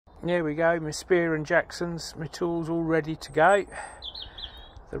Here we go, my Spear and Jackson's, my tools all ready to go.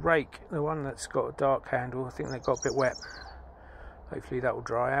 The rake, the one that's got a dark handle, I think they got a bit wet. Hopefully that will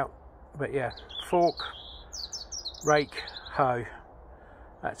dry out. But yeah, fork, rake, hoe.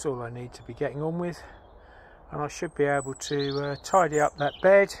 That's all I need to be getting on with. And I should be able to tidy up that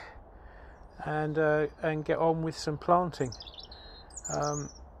bed and get on with some planting.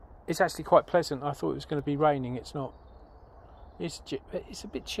 It's actually quite pleasant. I thought it was going to be raining. It's not. It's a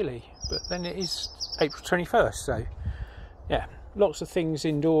bit chilly, but then it is April 21st, so yeah, lots of things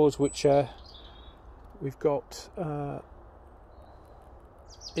indoors which we've got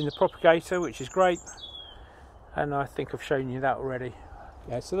in the propagator, which is great, and I think I've shown you that already.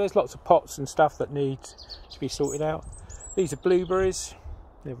 Yeah, so there's lots of pots and stuff that need to be sorted out. These are blueberries.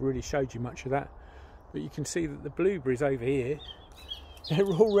 Never really showed you much of that, but you can see that the blueberries over here, they're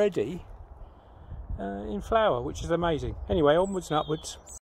already in flower, which is amazing. Anyway, onwards and upwards.